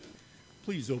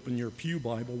Please open your Pew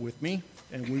Bible with me,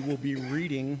 and we will be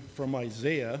reading from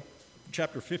Isaiah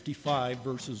chapter 55,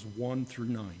 verses 1 through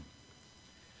 9.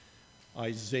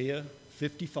 Isaiah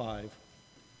 55,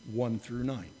 1 through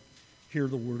 9. Hear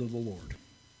the word of the Lord.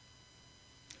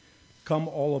 Come,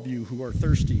 all of you who are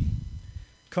thirsty,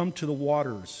 come to the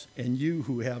waters, and you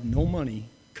who have no money,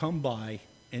 come buy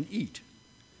and eat.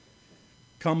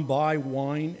 Come buy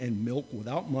wine and milk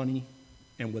without money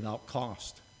and without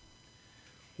cost.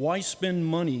 Why spend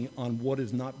money on what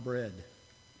is not bread,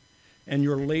 and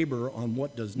your labor on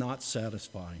what does not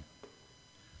satisfy?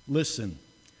 Listen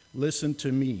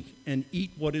to me, and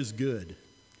eat what is good,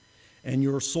 and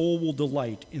your soul will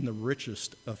delight in the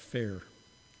richest of fare.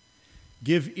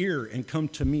 Give ear and come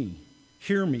to me.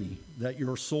 Hear me, that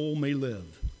your soul may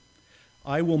live.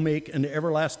 I will make an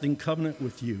everlasting covenant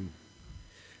with you,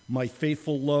 my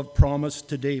faithful love promised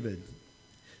to David.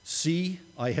 See,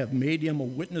 I have made him a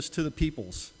witness to the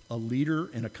peoples, a leader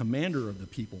and a commander of the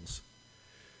peoples.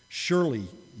 Surely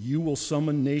you will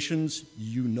summon nations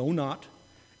you know not,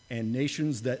 and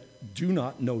nations that do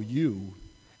not know you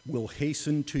will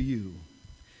hasten to you,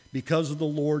 because of the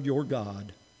Lord your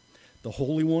God, the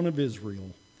Holy One of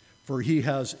Israel, for he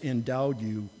has endowed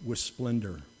you with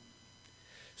splendor.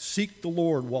 Seek the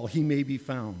Lord while he may be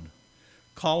found.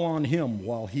 Call on him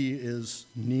while he is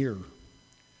near.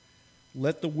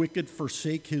 Let the wicked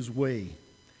forsake his way,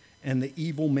 and the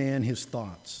evil man his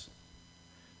thoughts.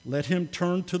 Let him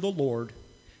turn to the Lord,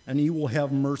 and he will have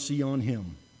mercy on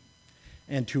him,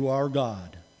 and to our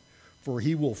God, for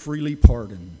he will freely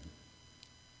pardon.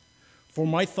 For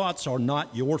my thoughts are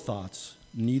not your thoughts,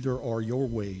 neither are your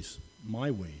ways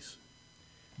my ways,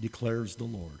 declares the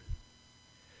Lord.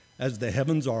 As the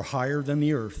heavens are higher than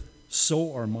the earth,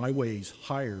 so are my ways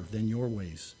higher than your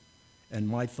ways, and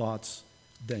my thoughts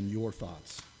than your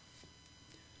thoughts.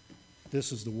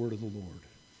 This is the word of the Lord.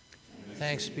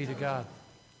 Thanks be to God.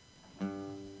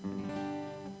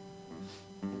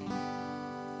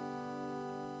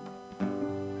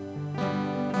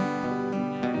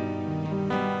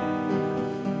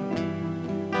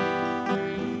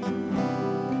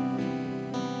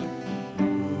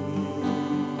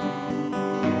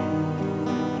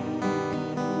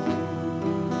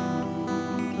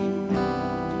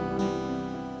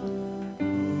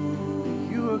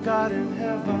 God in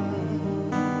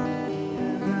heaven,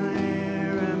 and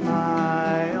here am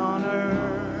I on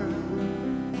earth.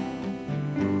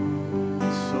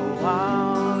 So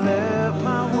I'll let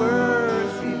my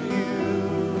words be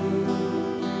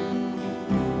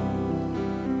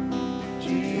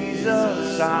few.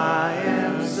 Jesus, I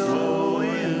am so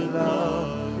in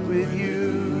love with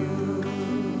you,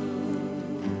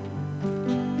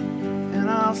 and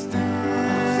I'll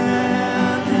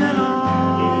stand in awe.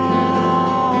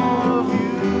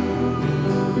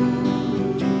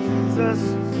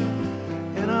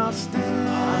 And I'll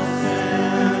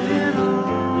stand in awe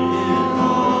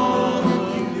of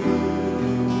you,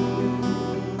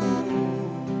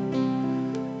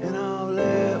 and I'll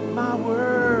let my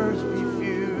words be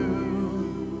few.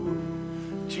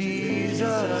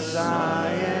 Jesus,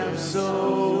 I am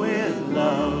so in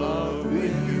love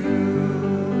with you,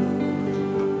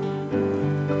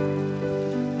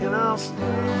 and I'll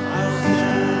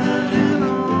stand in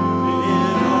awe.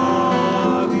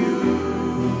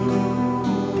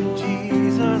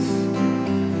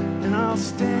 And I'll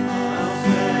stand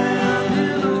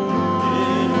in awe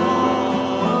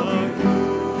of you,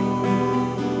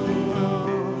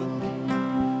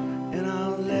 and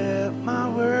I'll let my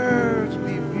words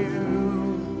be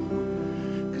few,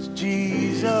 'cause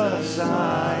Jesus,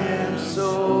 I am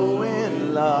so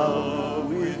in love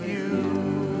with you.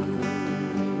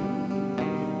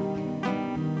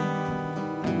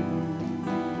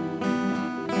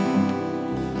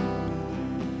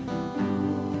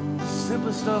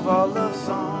 Simplest of all love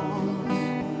songs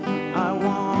I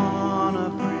wanna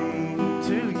bring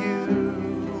to you,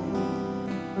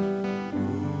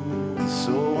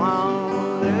 so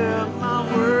I'll let my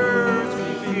words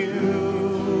be few.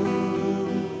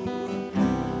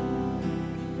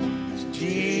 'Cause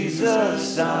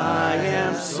Jesus, I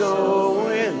am so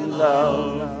in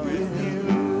love with you,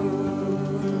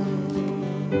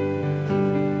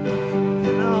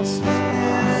 and I'll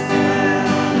stand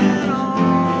in awe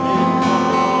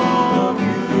of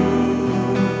you,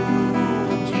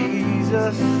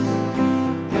 Jesus,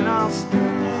 and I'll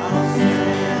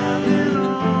stand in awe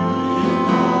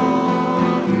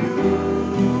of you,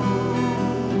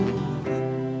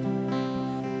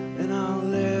 and I'll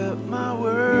let my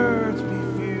words be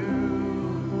few,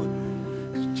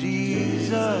 'cause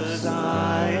Jesus,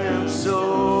 I am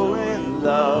so in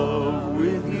love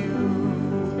with you.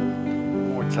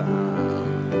 One more time.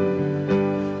 time.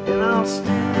 And I'll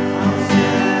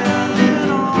stand in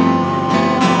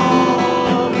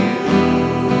awe of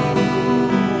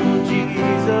you,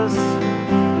 Jesus.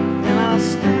 And I'll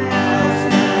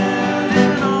stand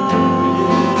in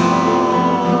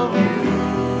awe of you.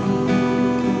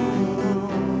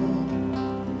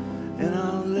 And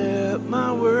I'll let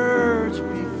my words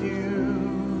be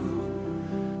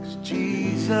few, 'cause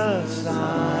Jesus,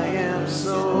 I am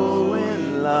so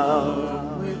in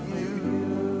love with you.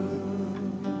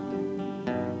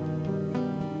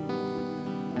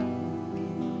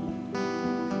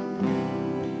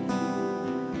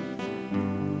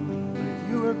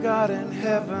 You are God in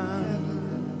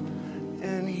heaven,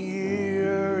 and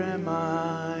here am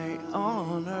I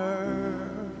on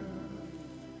earth.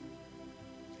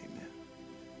 Amen.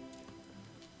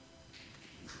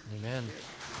 Amen.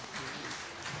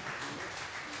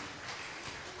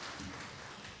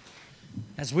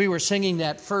 As we were singing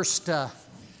that first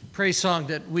praise song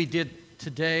that we did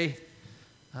today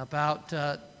about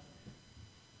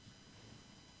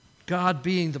God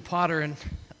being the potter and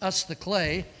us the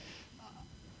clay,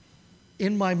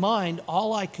 in my mind,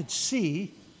 all I could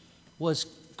see was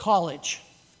college.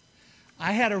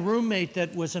 I had a roommate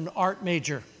that was an art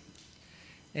major,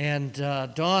 and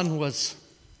Don was,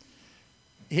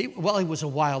 he was a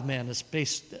wild man, is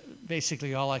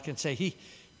basically all I can say. He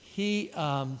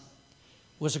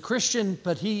was a Christian,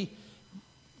 but he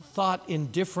thought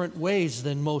in different ways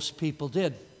than most people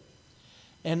did.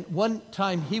 And one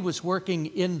time he was working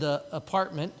in the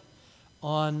apartment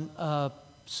on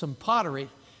some pottery,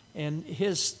 and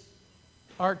his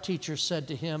art teacher said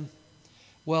to him,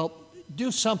 well,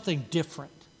 do something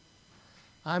different.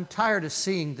 I'm tired of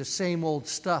seeing the same old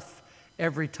stuff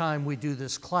every time we do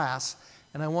this class,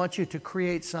 and I want you to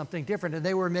create something different. And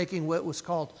they were making what was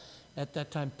called, at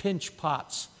that time, pinch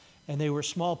pots. And they were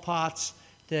small pots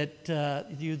that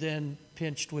you then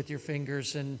pinched with your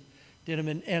fingers and did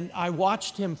them. And I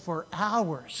watched him for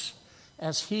hours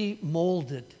as he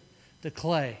molded the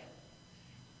clay.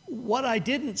 What I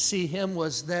didn't see him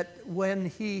was that when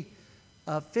he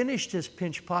finished his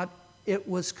pinch pot, it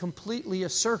was completely a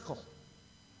circle.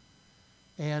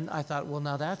 And I thought, well,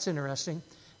 now that's interesting.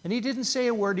 And he didn't say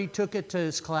a word. He took it to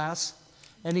his class,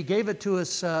 and he gave it to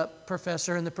his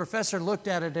professor, and the professor looked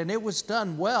at it, and it was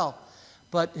done well.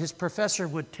 But his professor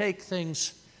would take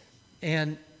things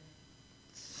and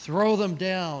throw them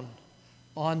down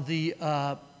on the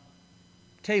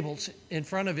tables in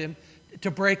front of him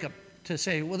to break them, to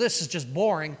say, well, this is just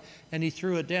boring, and he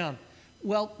threw it down.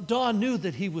 Well, Don knew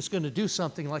that he was going to do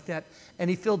something like that, and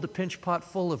he filled the pinch pot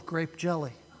full of grape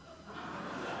jelly.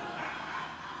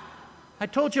 I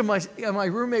told you my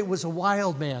roommate was a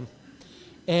wild man,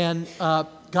 and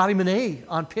got him an A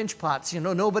on pinch pots. You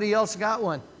know, nobody else got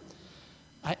one.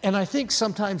 And I think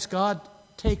sometimes God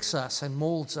takes us and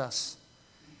molds us.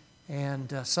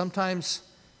 And sometimes,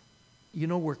 you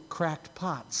know, we're cracked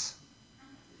pots.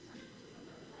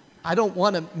 I don't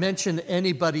want to mention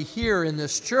anybody here in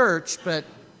this church, but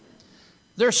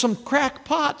there's some cracked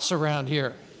pots around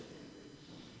here.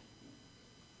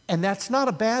 And that's not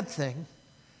a bad thing,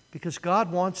 because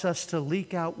God wants us to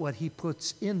leak out what He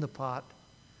puts in the pot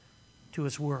to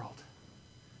His world,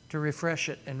 to refresh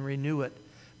it and renew it.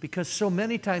 Because so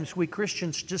many times we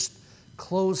Christians just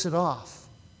close it off.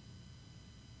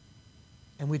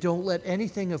 And we don't let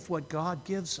anything of what God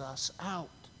gives us out.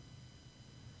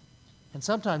 And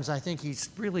sometimes I think He's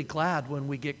really glad when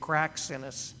we get cracks in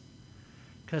us,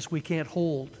 because we can't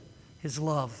hold His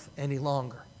love any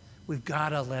longer. We've got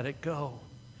to let it go.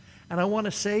 And I want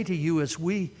to say to you, as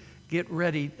we get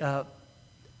ready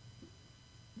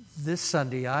this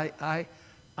Sunday,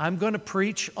 I'm going to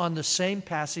preach on the same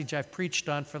passage I've preached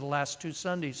on for the last 2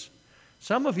 Sundays.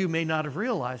 Some of you may not have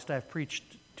realized I've preached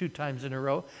 2 times in a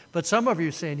row, but some of you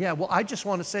are saying, yeah, well, I just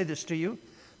want to say this to you.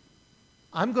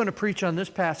 I'm going to preach on this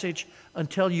passage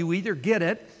until you either get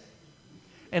it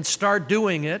and start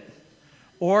doing it,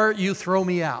 or you throw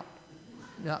me out.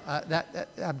 No,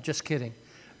 I'm just kidding.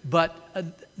 But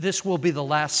this will be the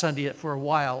last Sunday for a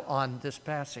while on this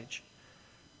passage.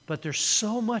 But there's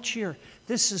so much here.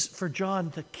 This is, for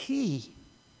John, the key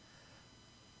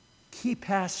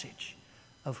passage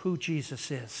of who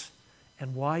Jesus is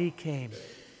and why He came.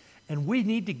 And we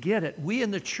need to get it. We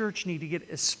in the church need to get it,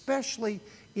 especially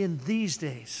in these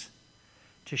days,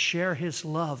 to share His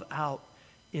love out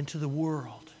into the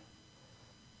world.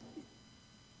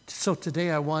 So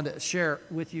today I want to share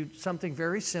with you something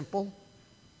very simple,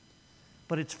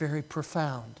 but it's very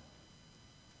profound.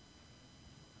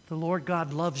 The Lord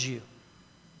God loves you.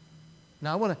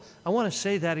 Now I want to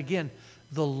say that again.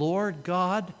 The Lord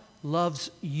God loves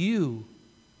you.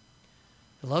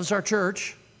 He loves our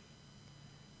church,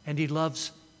 and He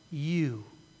loves you.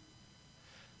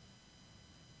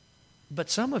 But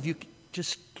some of you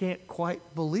just can't quite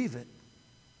believe it.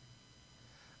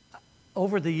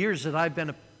 Over the years that I've been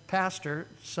a pastor,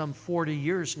 some 40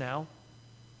 years now,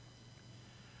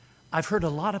 I've heard a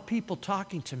lot of people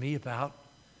talking to me about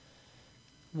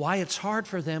why it's hard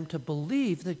for them to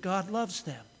believe that God loves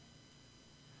them.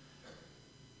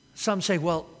 Some say,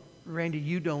 well, Randy,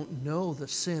 you don't know the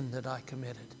sin that I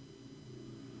committed.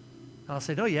 And I'll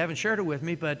say, no, you haven't shared it with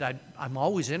me, but I'm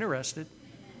always interested.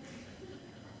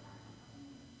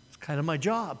 It's kind of my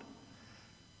job.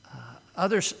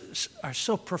 Others are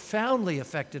so profoundly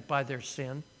affected by their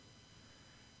sin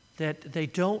that they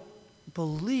don't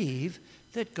believe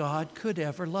that God could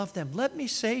ever love them. Let me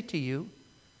say to you,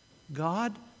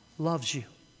 God loves you.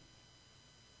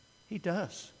 He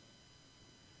does.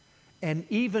 And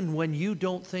even when you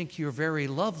don't think you're very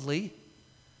lovely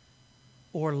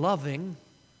or loving,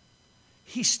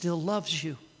 He still loves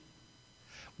you.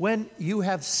 When you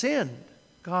have sinned,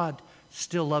 God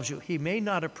still loves you. He may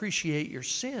not appreciate your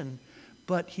sin,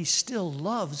 but He still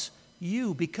loves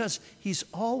you because He's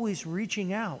always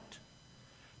reaching out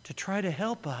to try to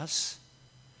help us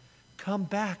come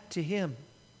back to Him.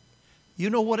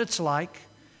 You know what it's like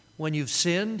when you've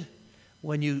sinned,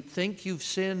 when you think you've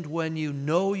sinned, when you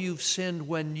know you've sinned,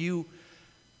 when you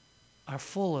are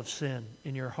full of sin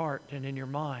in your heart and in your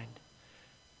mind.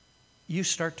 You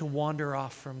start to wander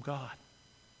off from God.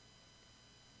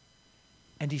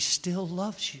 And He still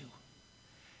loves you.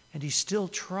 And He's still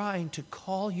trying to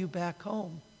call you back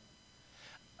home.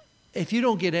 If you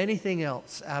don't get anything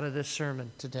else out of this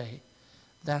sermon today,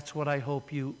 that's what I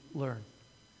hope you learn.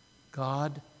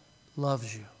 God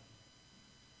loves you.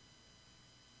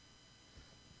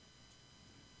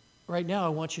 Right now, I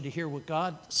want you to hear what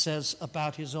God says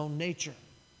about His own nature.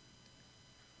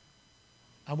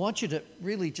 I want you to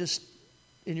really just,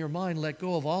 in your mind, let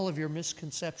go of all of your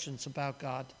misconceptions about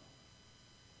God.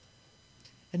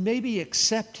 And maybe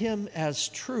accept Him as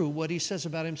true, what He says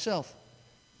about Himself.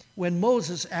 When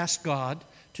Moses asked God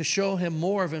to show him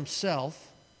more of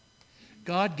Himself,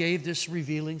 God gave this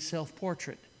revealing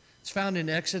self-portrait. It's found in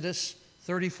Exodus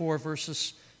 34,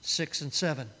 verses 6 and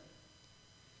 7.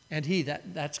 And He,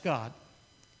 that's God,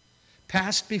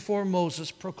 passed before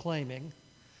Moses proclaiming,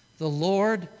 the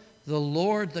Lord,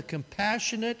 the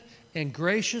compassionate and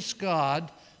gracious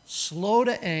God, slow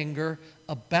to anger,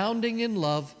 abounding in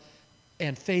love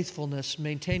and faithfulness,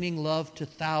 maintaining love to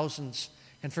thousands,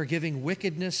 and forgiving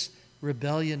wickedness,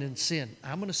 rebellion, and sin.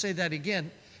 I'm going to say that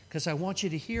again because I want you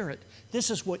to hear it.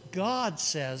 This is what God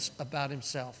says about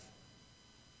Himself.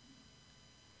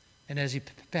 And as He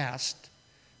passed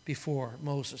before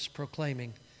Moses,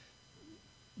 proclaiming,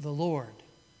 the Lord,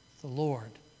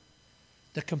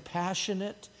 the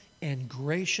compassionate and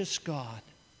gracious God,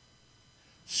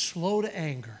 slow to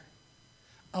anger,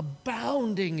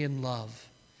 abounding in love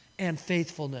and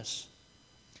faithfulness,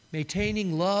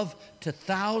 maintaining love to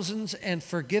thousands and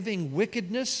forgiving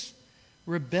wickedness,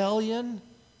 rebellion,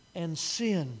 and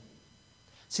sin.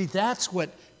 See, that's what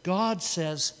God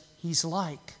says He's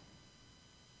like.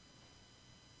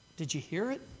 Did you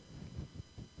hear it?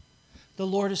 The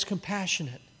Lord is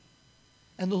compassionate,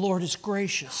 and the Lord is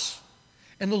gracious,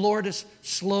 and the Lord is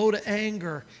slow to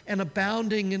anger and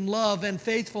abounding in love and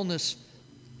faithfulness,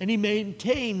 and He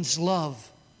maintains love.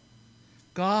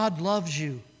 God loves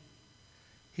you.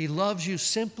 He loves you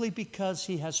simply because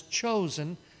He has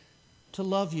chosen to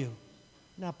love you,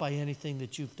 not by anything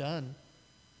that you've done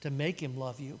to make Him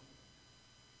love you.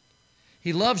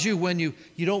 He loves you when you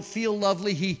don't feel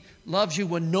lovely. He loves you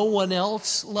when no one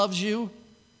else loves you.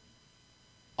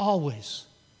 Always,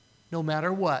 no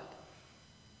matter what.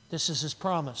 This is His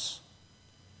promise.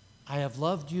 I have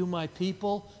loved you, my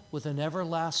people, with an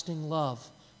everlasting love.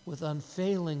 With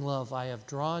unfailing love, I have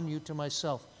drawn you to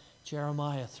myself.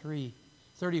 Jeremiah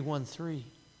 31:3.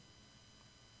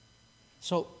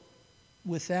 So,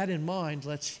 with that in mind,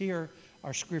 let's hear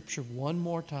our scripture one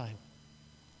more time.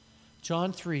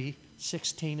 John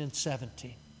 3:16 and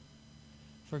 17.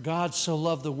 For God so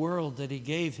loved the world that He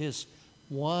gave His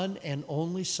one and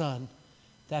only Son,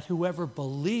 that whoever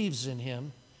believes in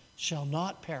Him shall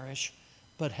not perish,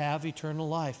 but have eternal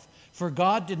life. For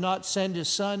God did not send His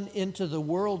Son into the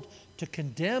world to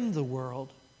condemn the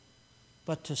world,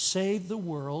 but to save the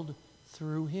world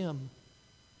through Him.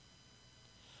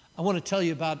 I want to tell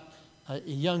you about a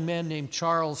young man named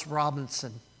Charles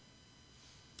Robinson.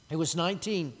 He was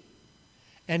 19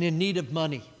 and in need of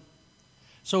money.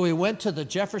 So he went to the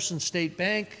Jefferson State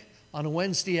Bank on a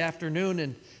Wednesday afternoon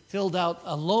and filled out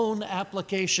a loan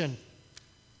application.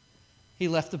 He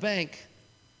left the bank.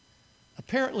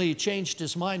 Apparently, he changed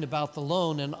his mind about the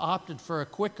loan and opted for a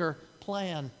quicker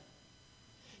plan.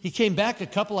 He came back a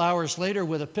couple hours later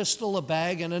with a pistol, a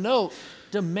bag, and a note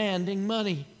demanding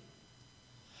money.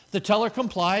 The teller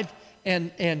complied,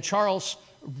 and Charles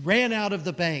ran out of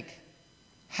the bank.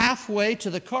 Halfway to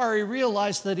the car, he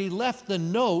realized that he left the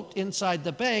note inside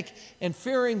the bank, and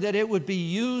fearing that it would be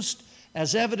used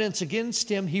as evidence against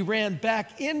him, he ran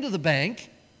back into the bank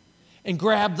and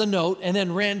grabbed the note and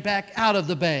then ran back out of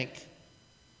the bank,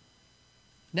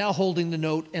 now holding the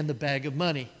note and the bag of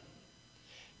money.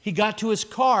 He got to his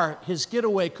car, his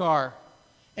getaway car,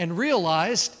 and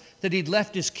realized that he'd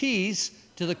left his keys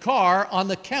to the car on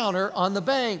the counter on the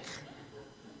bank.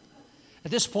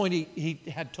 At this point, he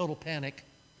had total panic.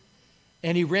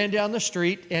 And he ran down the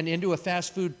street and into a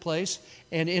fast food place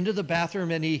and into the bathroom,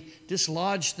 and he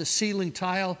dislodged the ceiling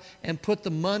tile and put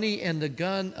the money and the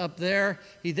gun up there.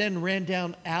 He then ran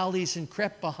down alleys and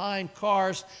crept behind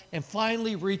cars and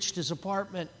finally reached his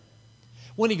apartment.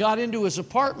 When he got into his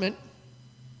apartment,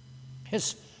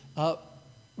 his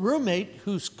roommate,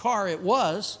 whose car it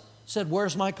was, said,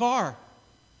 "Where's my car?"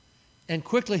 And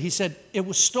quickly he said, "It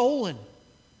was stolen."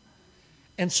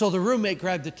 And so the roommate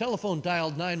grabbed the telephone,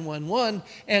 dialed 911,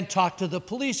 and talked to the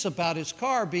police about his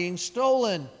car being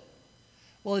stolen.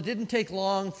 Well, it didn't take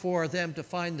long for them to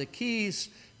find the keys,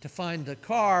 to find the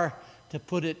car, to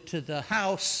put it to the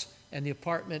house and the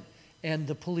apartment, and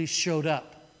the police showed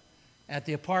up at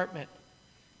the apartment.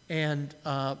 And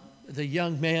the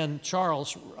young man,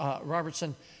 Charles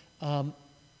Robertson,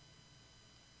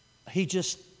 he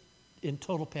just, in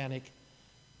total panic,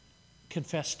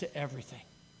 confessed to everything.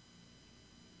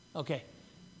 Okay,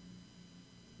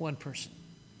 one person.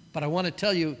 But I want to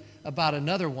tell you about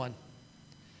another one.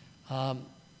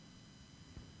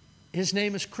 His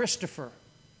name is Christopher.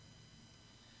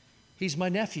 He's my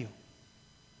nephew.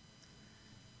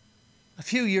 A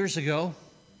few years ago,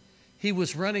 he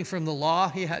was running from the law.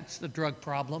 He had the drug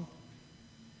problem.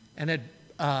 And had,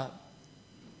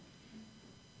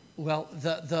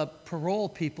 the parole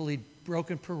people, he'd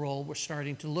broken parole, were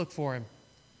starting to look for him,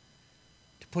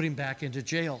 to put him back into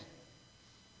jail.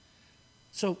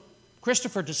 So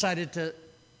Christopher decided to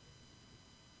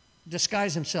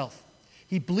disguise himself.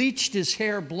 He bleached his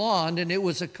hair blonde, and it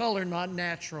was a color not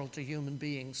natural to human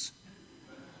beings.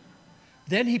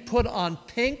 Then he put on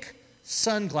pink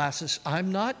sunglasses.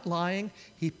 I'm not lying.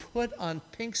 He put on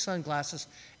pink sunglasses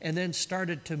and then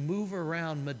started to move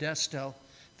around Modesto,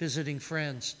 visiting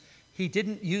friends. He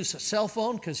didn't use a cell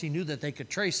phone because he knew that they could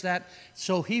trace that.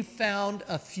 So he found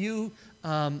a few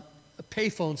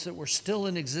payphones that were still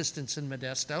in existence in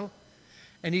Modesto,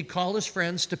 and he'd call his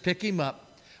friends to pick him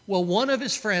up. Well, one of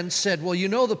his friends said, "Well, you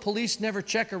know, the police never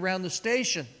check around the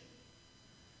station."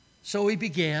 So he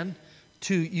began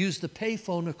to use the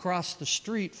payphone across the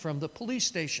street from the police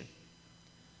station.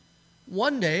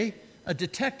 One day, a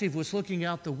detective was looking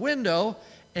out the window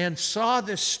and saw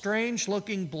this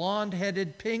strange-looking,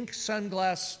 blonde-headed, pink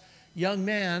sunglass young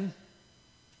man.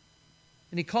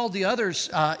 And he called the others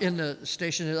in the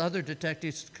station, the other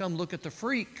detectives, to come look at the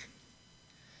freak.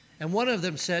 And one of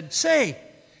them said, "Say,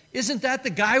 isn't that the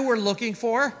guy we're looking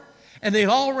for?" And they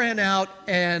all ran out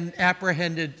and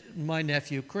apprehended my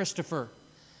nephew, Christopher.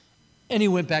 And he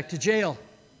went back to jail.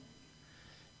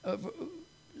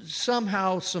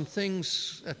 Somehow some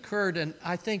things occurred, and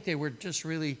I think they were just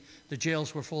really, the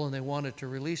jails were full and they wanted to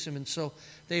release him. And so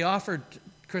they offered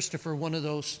Christopher one of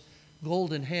those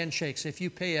golden handshakes. If you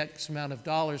pay X amount of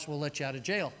dollars, we'll let you out of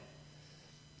jail.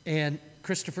 And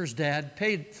Christopher's dad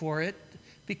paid for it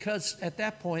because at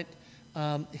that point,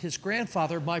 his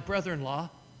grandfather, my brother-in-law,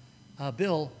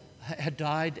 Bill, had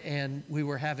died, and we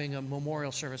were having a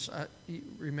memorial service. You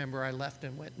remember, I left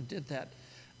and went and did that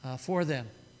for them.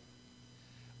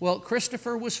 Well,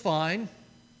 Christopher was fine,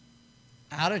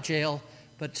 out of jail,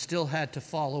 but still had to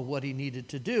follow what he needed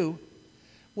to do.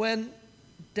 When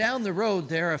down the road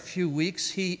there, a few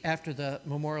weeks, after the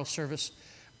memorial service,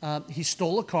 he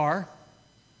stole a car,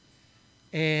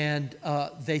 and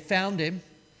they found him,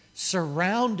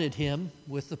 surrounded him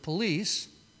with the police,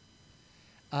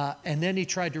 and then he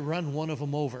tried to run one of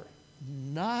them over.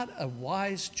 Not a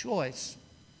wise choice.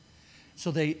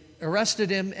 So they arrested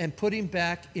him and put him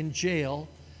back in jail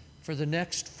for the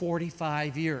next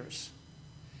 45 years.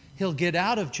 He'll get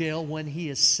out of jail when he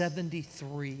is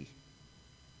 73.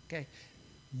 Okay?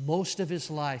 Most of his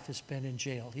life has been in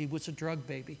jail. He was a drug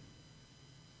baby.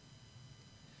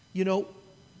 You know,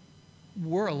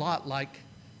 we're a lot like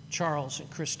Charles and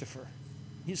Christopher.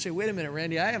 You say, "Wait a minute,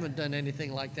 Randy, I haven't done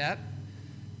anything like that."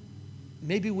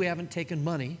 Maybe we haven't taken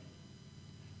money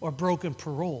or broken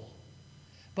parole,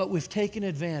 but we've taken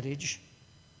advantage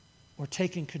or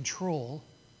taken control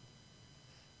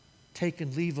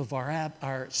taken leave of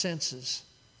our senses.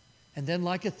 And then,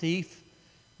 like a thief,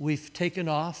 we've taken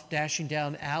off, dashing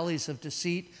down alleys of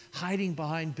deceit, hiding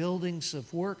behind buildings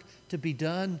of work to be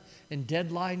done and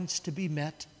deadlines to be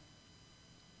met.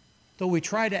 Though we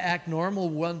try to act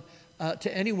normal,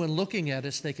 to anyone looking at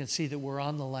us, they can see that we're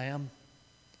on the lam.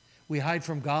 We hide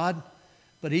from God,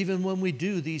 but even when we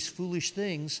do these foolish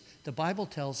things, the Bible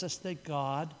tells us that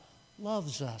God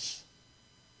loves us.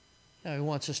 Now, He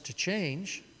wants us to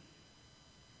change.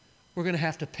 We're going to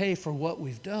have to pay for what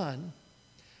we've done,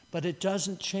 but it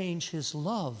doesn't change His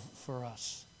love for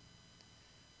us.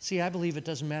 See, I believe it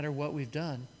doesn't matter what we've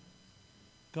done.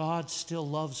 God still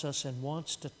loves us and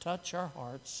wants to touch our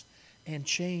hearts and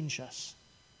change us.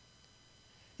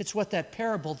 It's what that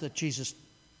parable that Jesus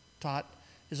taught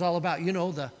is all about. You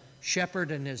know, the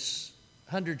shepherd and his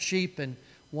 100 sheep, and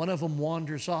one of them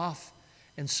wanders off.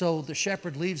 And so the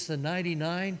shepherd leaves the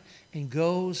 99 and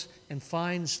goes and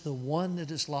finds the one that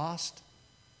is lost.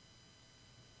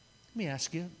 Let me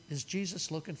ask you, is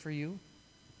Jesus looking for you?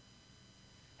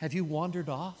 Have you wandered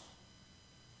off?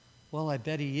 Well, I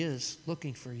bet He is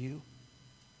looking for you.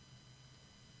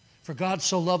 For God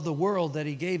so loved the world that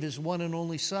He gave His one and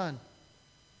only Son.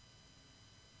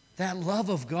 That love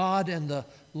of God and the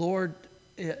Lord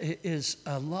is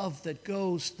a love that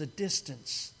goes the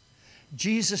distance.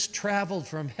 Jesus traveled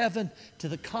from heaven to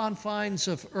the confines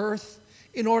of earth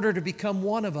in order to become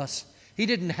one of us. He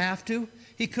didn't have to.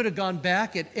 He could have gone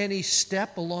back at any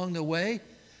step along the way,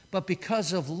 but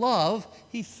because of love,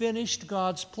 He finished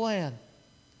God's plan.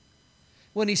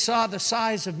 When He saw the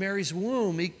size of Mary's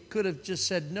womb, He could have just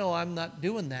said, "No, I'm not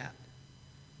doing that."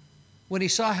 When He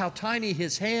saw how tiny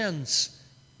His hands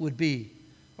would be,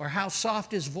 or how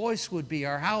soft His voice would be,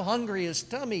 or how hungry His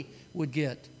tummy would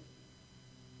get,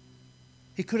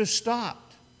 He could have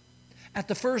stopped at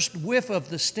the first whiff of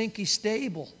the stinky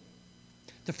stable,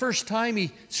 the first time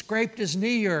He scraped His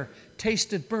knee or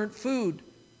tasted burnt food,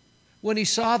 when He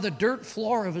saw the dirt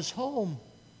floor of His home,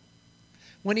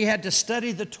 when He had to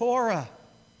study the Torah,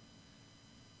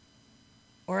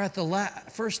 or at the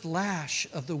first lash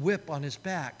of the whip on His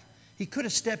back. He could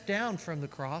have stepped down from the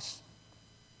cross.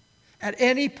 At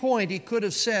any point, He could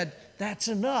have said, "That's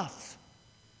enough.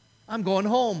 I'm going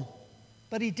home."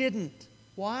 But He didn't.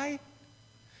 Why?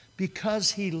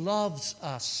 Because He loves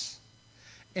us,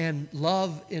 and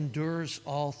love endures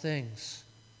all things.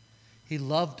 He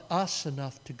loved us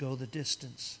enough to go the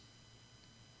distance.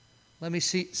 Let me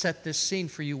set this scene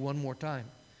for you one more time.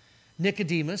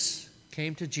 Nicodemus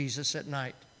came to Jesus at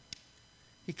night.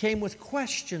 He came with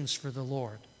questions for the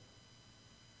Lord.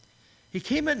 He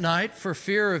came at night for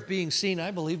fear of being seen,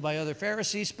 I believe, by other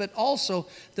Pharisees, but also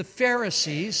the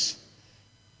Pharisees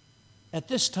at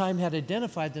this time had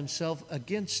identified themselves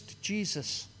against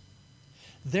Jesus.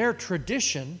 Their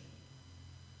tradition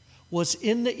was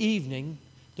in the evening,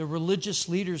 the religious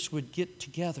leaders would get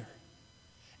together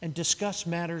and discuss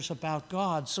matters about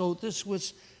God. So this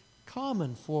was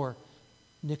common for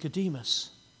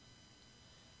Nicodemus.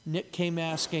 Nick came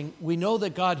asking, we know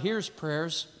that God hears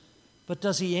prayers, but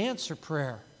does He answer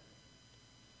prayer?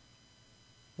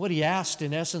 What he asked,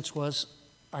 in essence, was,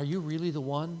 are you really the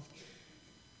one?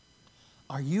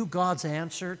 Are you God's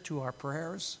answer to our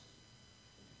prayers?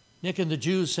 Nick and the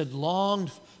Jews had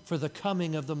longed for the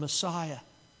coming of the Messiah.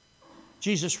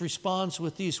 Jesus responds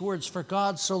with these words, "For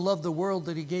God so loved the world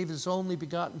that He gave His only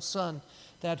begotten Son,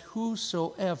 that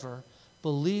whosoever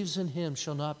believes in Him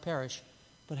shall not perish,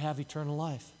 but have eternal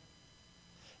life."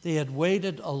 They had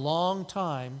waited a long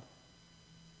time,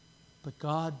 but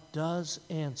God does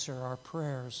answer our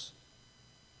prayers.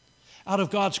 Out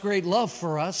of God's great love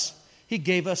for us, He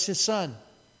gave us His Son.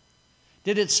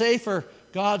 Did it say, for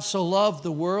God so loved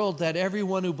the world that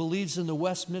everyone who believes in the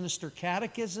Westminster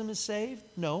Catechism is saved?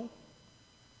 No,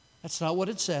 that's not what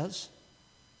it says.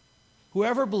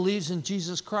 Whoever believes in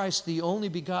Jesus Christ, the only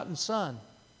begotten Son,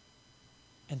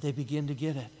 and they begin to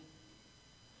get it,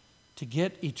 to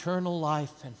get eternal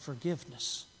life and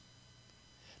forgiveness.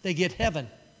 They get heaven.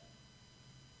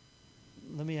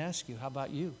 Let me ask you, how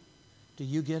about you? Do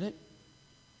you get it?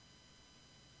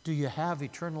 Do you have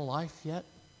eternal life yet?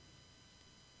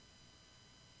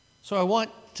 So I want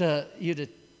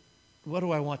what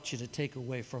do I want you to take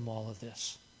away from all of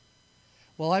this?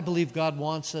 Well, I believe God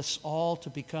wants us all to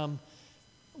become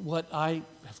what I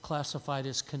have classified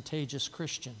as contagious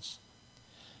Christians.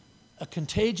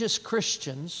 Contagious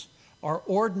Christians are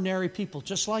ordinary people,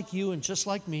 just like you and just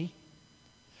like me,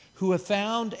 who have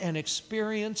found and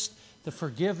experienced the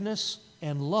forgiveness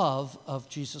and love of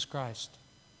Jesus Christ,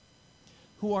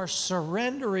 who are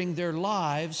surrendering their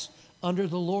lives under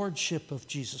the lordship of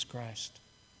Jesus Christ.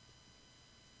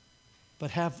 but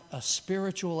have a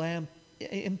spiritual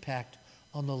impact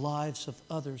on the lives of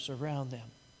others around them.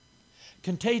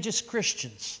 Contagious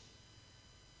Christians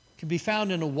can be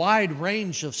found in a wide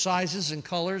range of sizes and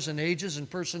colors and ages and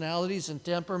personalities and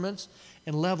temperaments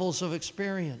and levels of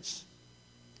experience.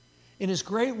 In His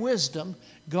great wisdom,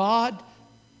 God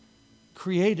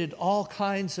created all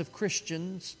kinds of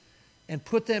Christians and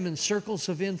put them in circles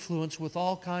of influence with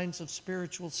all kinds of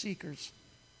spiritual seekers.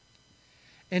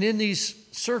 And in these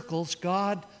circles,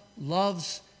 God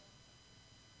loves,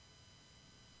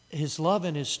 His love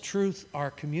and His truth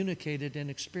are communicated and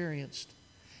experienced.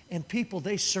 And people,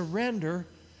 they surrender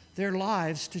their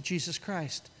lives to Jesus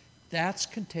Christ. That's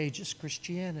contagious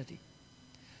Christianity.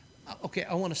 Okay,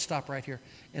 I want to stop right here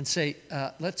and say,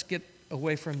 let's get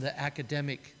away from the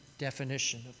academic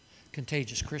definition of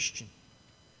contagious Christian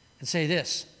and say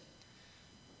this.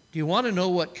 Do you want to know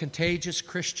what contagious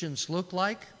Christians look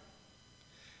like?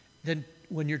 Then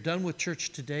when you're done with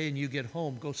church today and you get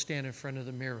home, go stand in front of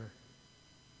the mirror.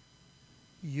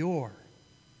 You're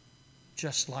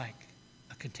just like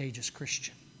a contagious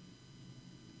Christian.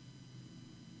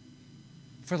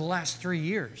 For the last 3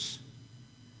 years,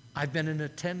 I've been an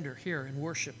attender here in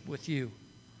worship with you.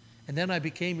 And then I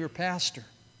became your pastor.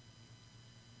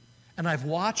 And I've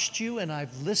watched you and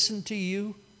I've listened to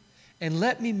you. And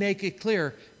let me make it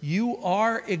clear, you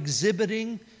are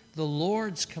exhibiting the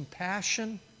Lord's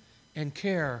compassion and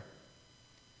care.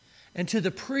 And to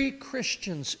the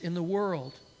pre-Christians in the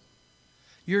world,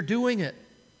 you're doing it.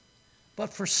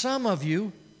 But for some of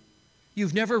you,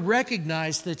 you've never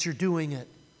recognized that you're doing it.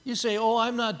 You say, oh,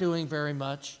 I'm not doing very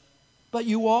much. But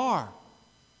you are.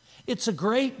 It's a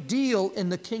great deal in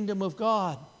the kingdom of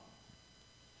God.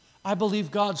 I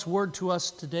believe God's word to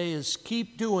us today is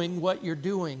keep doing what you're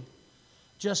doing.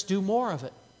 Just do more of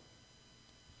it.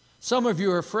 Some of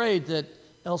you are afraid that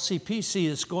LCPC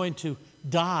is going to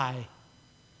die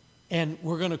and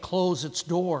we're going to close its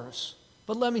doors.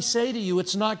 But let me say to you,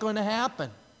 it's not going to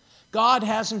happen. God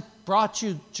hasn't brought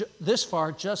you this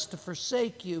far just to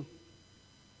forsake you.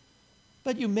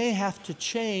 But you may have to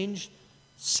change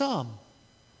some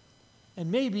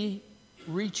and maybe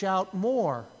reach out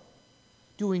more,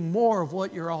 doing more of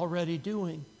what you're already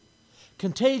doing.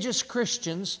 Contagious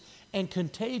Christians and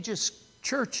contagious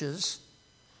churches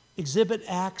exhibit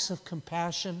acts of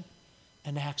compassion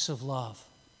and acts of love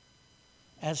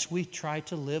as we try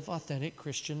to live authentic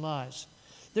Christian lives.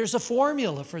 There's a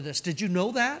formula for this. Did you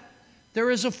know that? There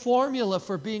is a formula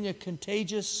for being a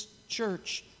contagious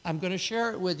church. I'm going to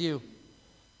share it with you.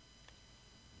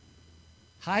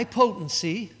 High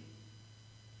potency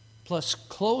plus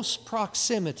close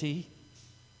proximity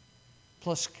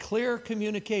plus clear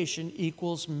communication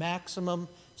equals maximum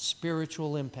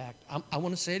spiritual impact. I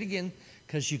want to say it again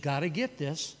because you got to get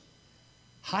this.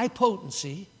 High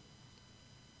potency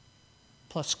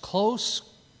plus close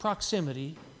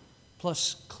proximity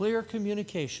plus clear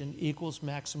communication equals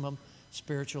maximum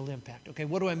spiritual impact. Okay,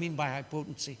 what do I mean by high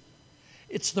potency?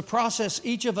 It's the process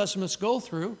each of us must go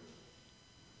through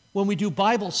when we do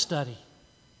Bible study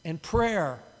and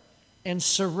prayer and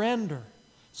surrender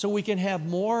so we can have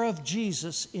more of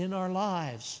Jesus in our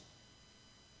lives.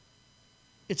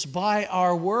 It's by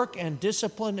our work and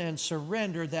discipline and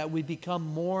surrender that we become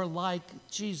more like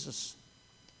Jesus.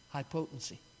 High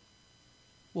potency.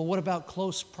 Well, what about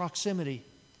close proximity?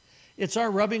 It's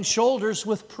our rubbing shoulders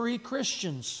with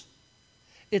pre-Christians.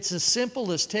 It's as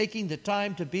simple as taking the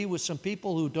time to be with some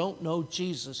people who don't know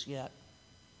Jesus yet,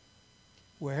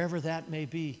 wherever that may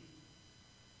be.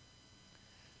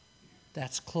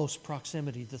 That's close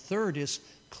proximity. The third is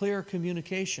clear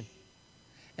communication.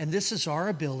 And this is our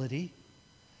ability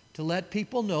to let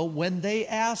people know when they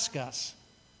ask us.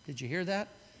 Did you hear that?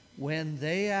 When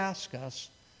they ask us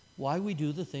why we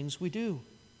do the things we do.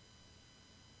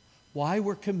 Why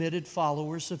we're committed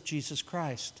followers of Jesus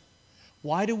Christ.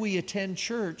 Why do we attend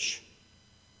church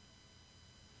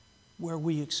where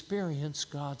we experience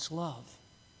God's love?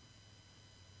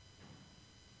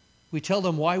 We tell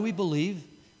them why we believe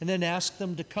and then ask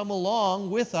them to come along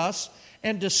with us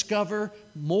and discover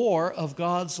more of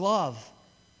God's love.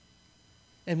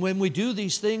 And when we do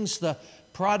these things, the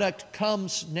product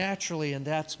comes naturally, and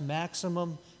that's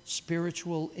maximum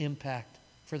spiritual impact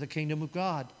for the kingdom of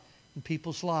God in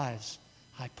people's lives.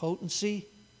 High potency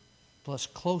plus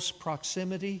close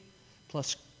proximity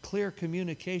plus clear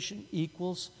communication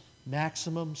equals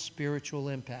maximum spiritual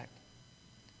impact.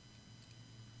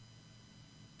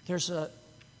 There's an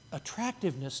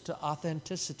attractiveness to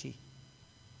authenticity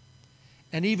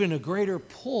and even a greater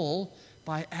pull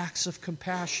by acts of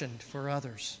compassion for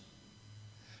others.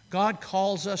 God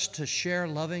calls us to share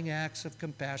loving acts of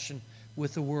compassion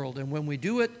with the world, and when we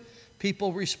do it,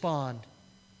 people respond.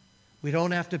 We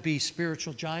don't have to be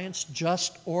spiritual giants,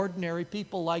 just ordinary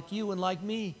people like you and like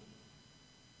me.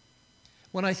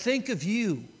 When I think of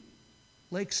you,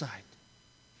 Lakeside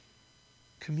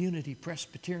Community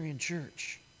Presbyterian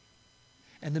Church,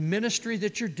 and the ministry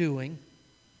that you're doing,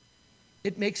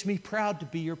 it makes me proud to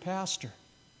be your pastor.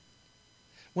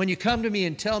 When you come to me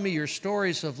and tell me your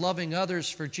stories of loving others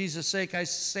for Jesus' sake, I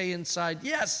say inside,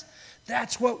 yes,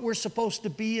 that's what we're supposed to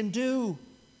be and do.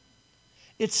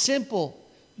 It's simple.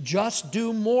 Just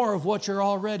do more of what you're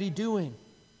already doing.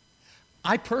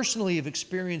 I personally have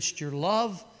experienced your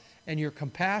love and your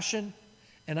compassion,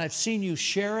 and I've seen you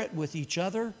share it with each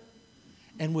other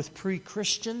and with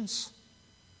pre-Christians.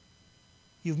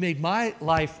 You've made my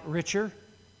life richer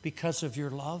because of your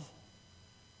love.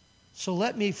 So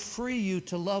let me free you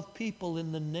to love people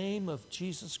in the name of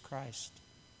Jesus Christ.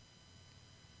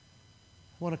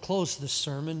 I want to close this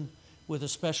sermon with a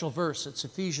special verse. It's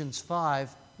Ephesians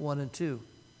 5, 1 and 2.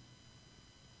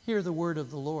 Hear the word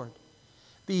of the Lord.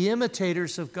 Be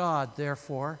imitators of God,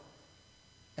 therefore,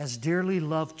 as dearly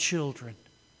loved children,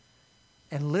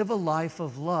 and live a life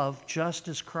of love just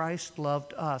as Christ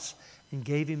loved us and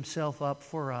gave himself up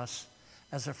for us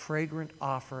as a fragrant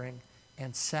offering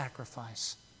and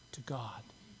sacrifice to God.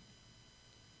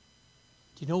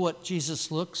 Do you know what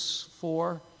Jesus looks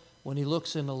for when he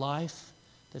looks in a life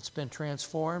that's been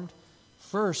transformed?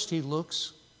 First, he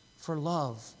looks for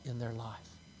love in their life.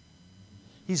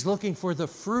 He's looking for the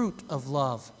fruit of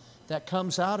love that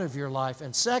comes out of your life.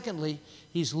 And secondly,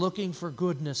 he's looking for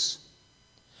goodness.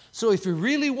 So if you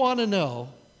really want to know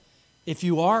if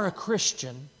you are a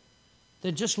Christian,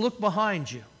 then just look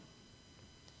behind you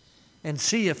and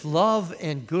see if love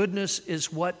and goodness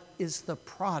is what is the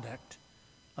product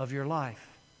of your life.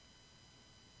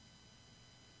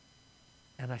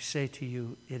 And I say to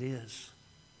you, it is.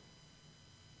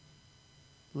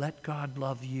 Let God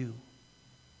love you,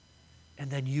 and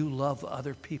then you love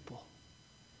other people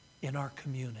in our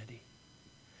community.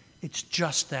 It's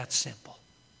just that simple.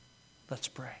 Let's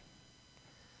pray.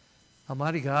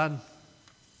 Almighty God,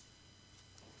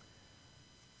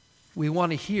 we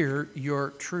want to hear your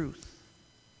truth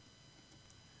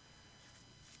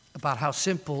about how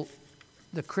simple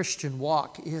the Christian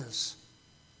walk is.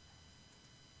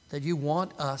 That you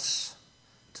want us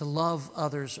to love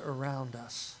others around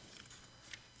us,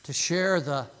 to share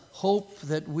the hope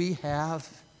that we have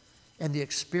and the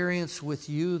experience with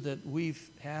you that we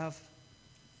have,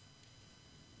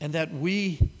 and that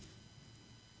we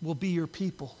will be your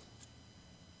people.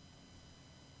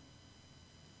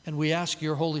 And we ask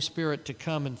your Holy Spirit to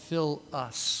come and fill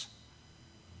us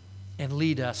and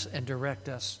lead us and direct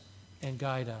us and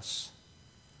guide us.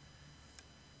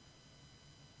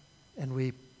 And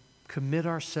we commit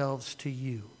ourselves to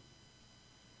you.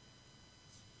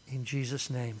 In Jesus'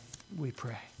 name we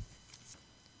pray.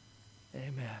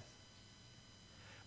 Amen.